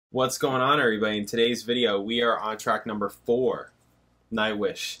What's going on, everybody? In today's video, we are on track number 4,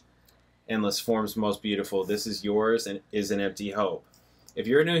 Nightwish, Endless Forms Most Beautiful. This is Yours and Is an Empty Hope. If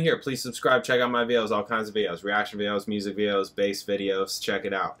you're new here, please subscribe, check out my videos, all kinds of videos, reaction videos, music videos, bass videos, check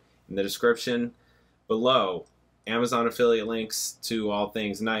it out. In the description below, Amazon affiliate links to all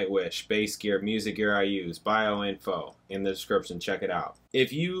things Nightwish, bass gear, music gear I use, bio info in the description, check it out.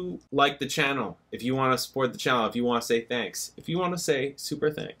 If you like the channel, if you want to support the channel, if you want to say thanks, if you want to say super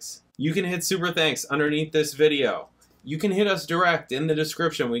thanks, you can hit super thanks underneath this video. You can hit us direct in the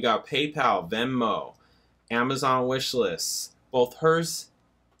description. We got PayPal, Venmo, Amazon wish lists, both hers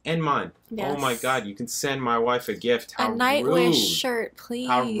and mine. Yes. Oh my God, you can send my wife a gift. How a Nightwish rude. shirt, please.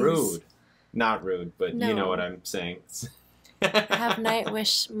 How rude. Not rude, but No. you know what I'm saying. I have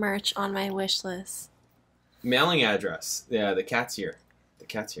Nightwish merch on my wish list. Mailing address. Yeah, the cat's here. The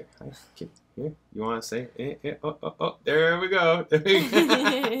cat's here. Hi, here. You want to say? Oh, there we go. There we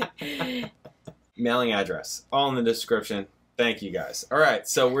go. Mailing address. All in the description. Thank you, guys. All right,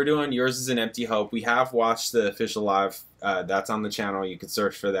 so we're doing Yours Is an Empty Hope. We have watched the official live. That's on the channel. You can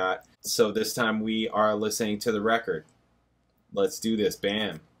search for that. So this time we are listening to the record. Let's do this.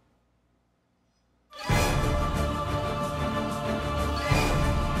 Bam.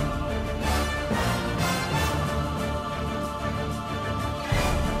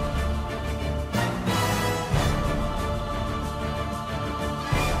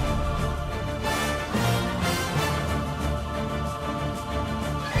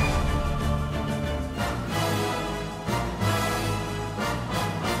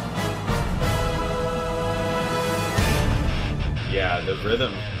 Yeah, the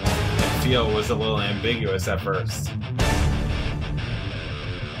rhythm and feel was a little ambiguous at first.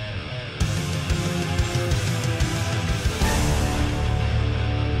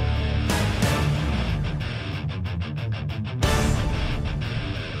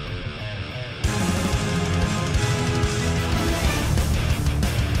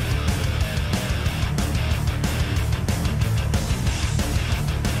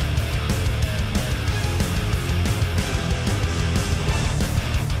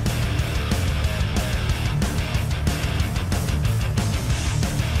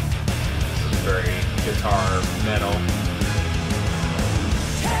 Very guitar metal.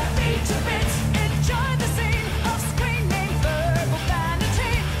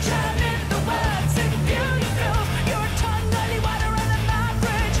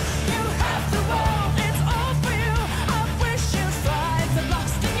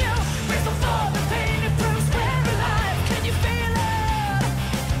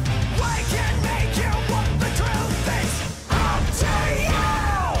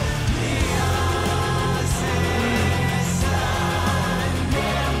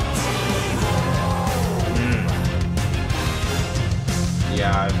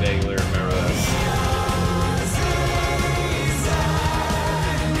 Yeah, I vaguely remember this.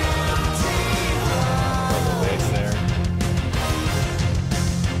 Double bass there.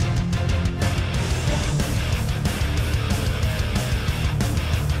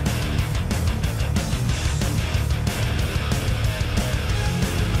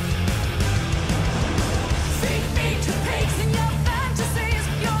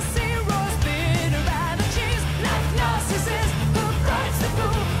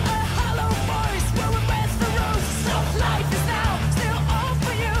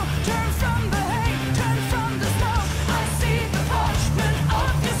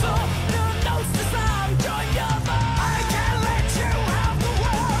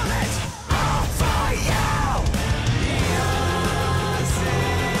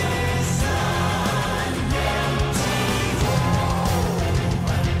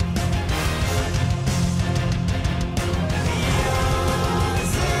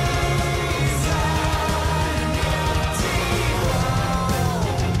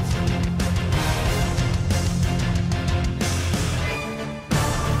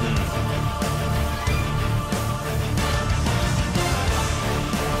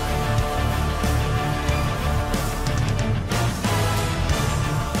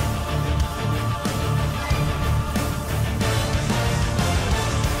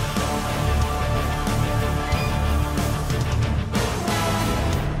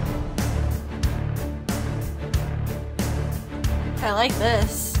 I like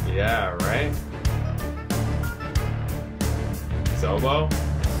this. Yeah, right? Zobo?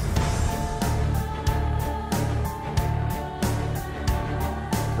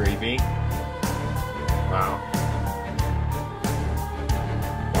 Creepy. Wow.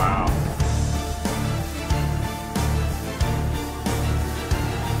 Wow.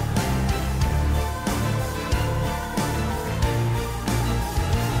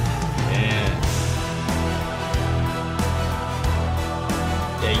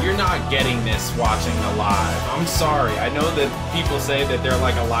 not getting this watching the live. I'm sorry. I know that people say that they're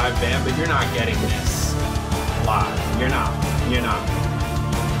like a live band, but you're not getting this live. You're not. You're not.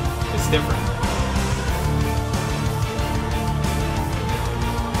 It's different.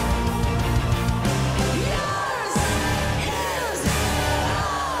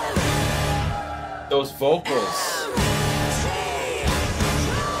 Those vocals.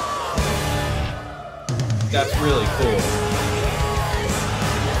 That's really cool.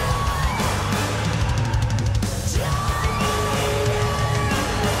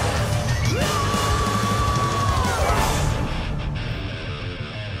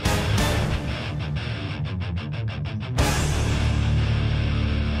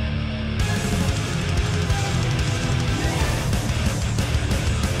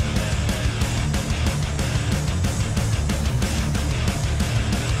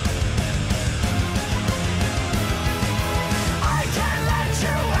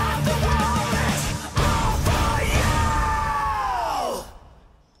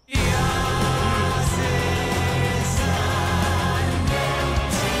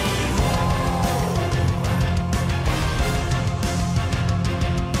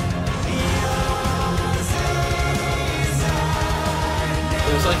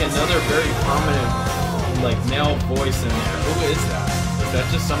 Another very prominent, like, male voice in there. Who is that? Is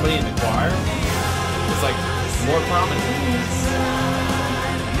that just somebody in the choir? It's like more prominent.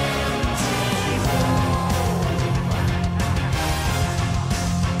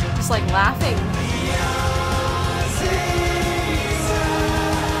 Just like laughing.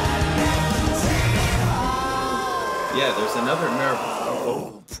 Yeah, there's another nerve.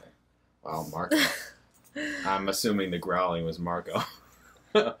 Oh. Wow, Marco. I'm assuming the growling was Marco.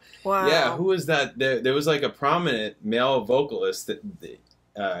 Wow. Yeah, who was that? There was like a prominent male vocalist that,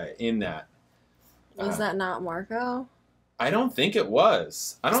 in that. Was that not Marco? I don't think it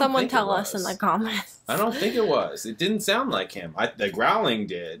was. Someone tell us in the comments. I don't think it was. It didn't sound like him. The growling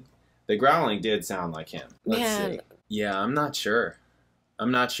did. The growling did sound like him. Let's see. Yeah, I'm not sure.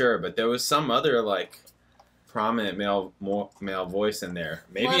 I'm not sure, but there was some other like prominent male voice in there.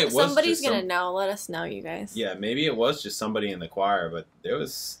 Maybe it was somebody's gonna know. Let us know, you guys. Yeah, maybe it was just somebody in the choir, but there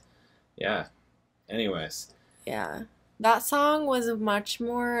was, yeah. Anyways. Yeah, that song was much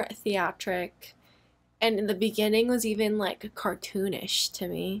more theatric, and in the beginning was even like cartoonish to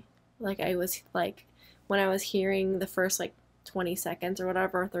me. Like I was like, when I was hearing the first like 20 seconds or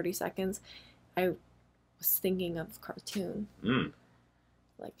whatever, 30 seconds, I was thinking of cartoon.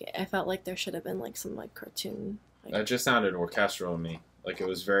 Like, I felt like there should have been, like, some, like, cartoon. Like, that just sounded orchestral to me. Like, it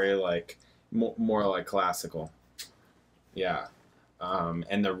was very, like, more like classical. Yeah.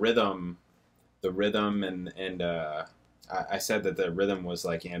 And the rhythm and I said that the rhythm was,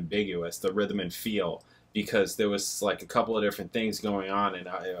 like, ambiguous, the rhythm and feel, because there was, like, a couple of different things going on, and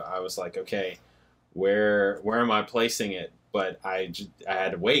I was like, okay, where am I placing it? But I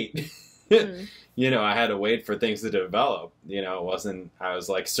had to wait. You know, I had to wait for things to develop. You know, I was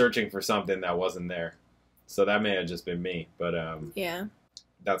like searching for something that wasn't there. So that may have just been me. But yeah,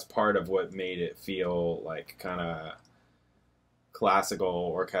 that's part of what made it feel like kind of classical,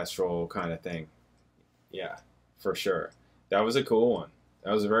 orchestral kind of thing. Yeah, for sure. That was a cool one.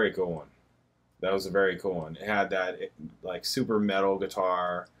 That was a very cool one. That was a very cool one. It had that like super metal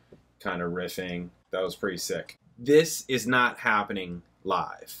guitar kind of riffing. That was pretty sick. This is not happening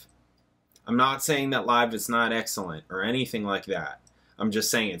live. I'm not saying that live is not excellent or anything like that. I'm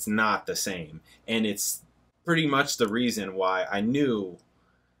just saying it's not the same. And it's pretty much the reason why I knew,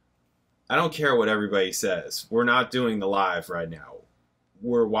 I don't care what everybody says, we're not doing the live right now.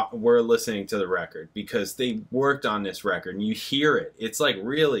 We're listening to the record because they worked on this record and you hear it. It's like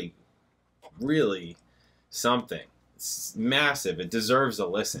really, really something. It's massive. It deserves a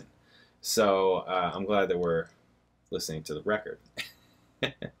listen. So I'm glad that we're listening to the record.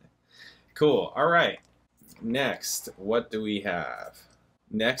 Cool. All right. Next, what do we have?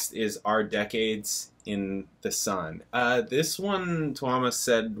 Next is Our Decades in the Sun. This one, Tobias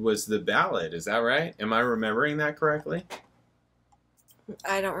said, was the ballad. Is that right? Am I remembering that correctly?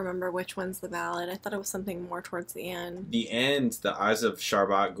 I don't remember which one's the ballad. I thought it was something more towards the end. The end, the Eyes of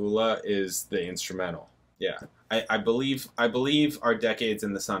Sharbat Gula, is the instrumental. Yeah. I believe Our Decades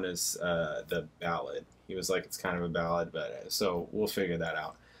in the Sun is the ballad. He was like, it's kind of a ballad, but so we'll figure that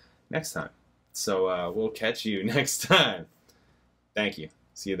out next time. So we'll catch you next time. Thank you.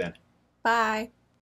 See you then. Bye.